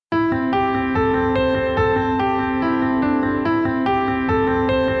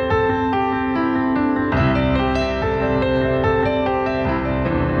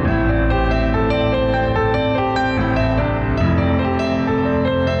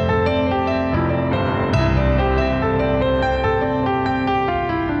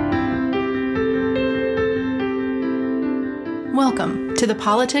to the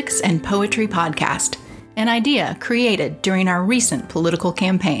Politics and Poetry Podcast, an idea created during our recent political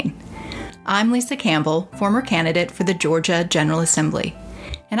campaign. I'm Lisa Campbell, former candidate for the Georgia General Assembly,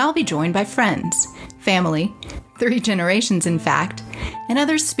 and I'll be joined by friends, family, 3 generations in fact, and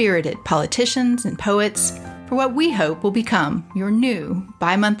other spirited politicians and poets for what we hope will become your new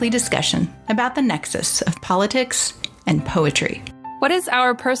bi-monthly discussion about the nexus of politics and poetry. What is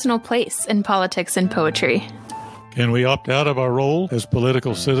our personal place in politics and poetry? Can we opt out of our role as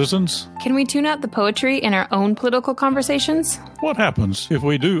political citizens? Can we tune out the poetry in our own political conversations? What happens if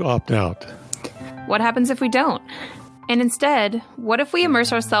we do opt out? What happens if we don't? And instead, what if we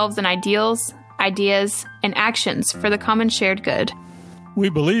immerse ourselves in ideals, ideas, and actions for the common shared good? We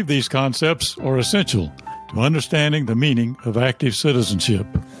believe these concepts are essential to understanding the meaning of active citizenship.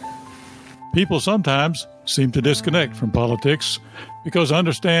 People sometimes seem to disconnect from politics because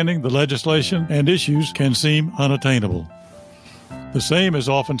understanding the legislation and issues can seem unattainable. The same is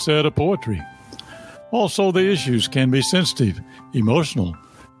often said of poetry. Also, the issues can be sensitive, emotional,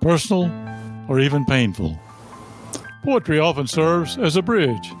 personal, or even painful. Poetry often serves as a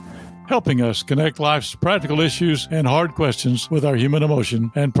bridge, helping us connect life's practical issues and hard questions with our human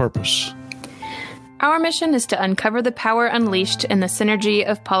emotion and purpose. Our mission is to uncover the power unleashed in the synergy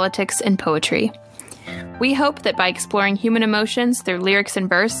of politics and poetry. We hope that by exploring human emotions through lyrics and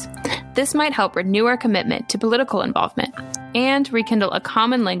verse, this might help renew our commitment to political involvement and rekindle a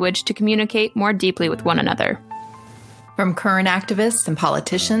common language to communicate more deeply with one another. From current activists and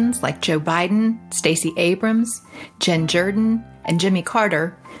politicians like Joe Biden, Stacey Abrams, Jen Jordan, and Jimmy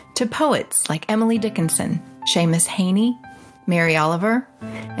Carter, to poets like Emily Dickinson, Seamus Haney, Mary Oliver,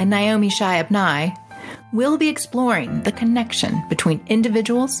 and Naomi Shihab Nye, we'll be exploring the connection between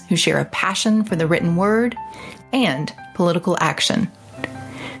individuals who share a passion for the written word and political action.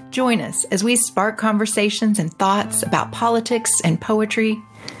 Join us as we spark conversations and thoughts about politics and poetry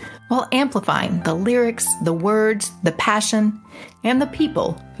while amplifying the lyrics, the words, the passion, and the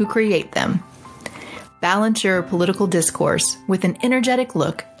people who create them. Balance your political discourse with an energetic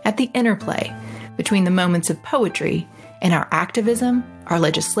look at the interplay between the moments of poetry and our activism, our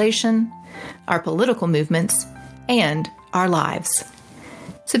legislation, our political movements, and our lives.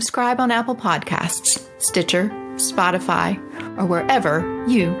 Subscribe on Apple Podcasts, Stitcher, Spotify, or wherever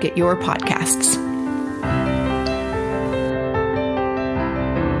you get your podcasts.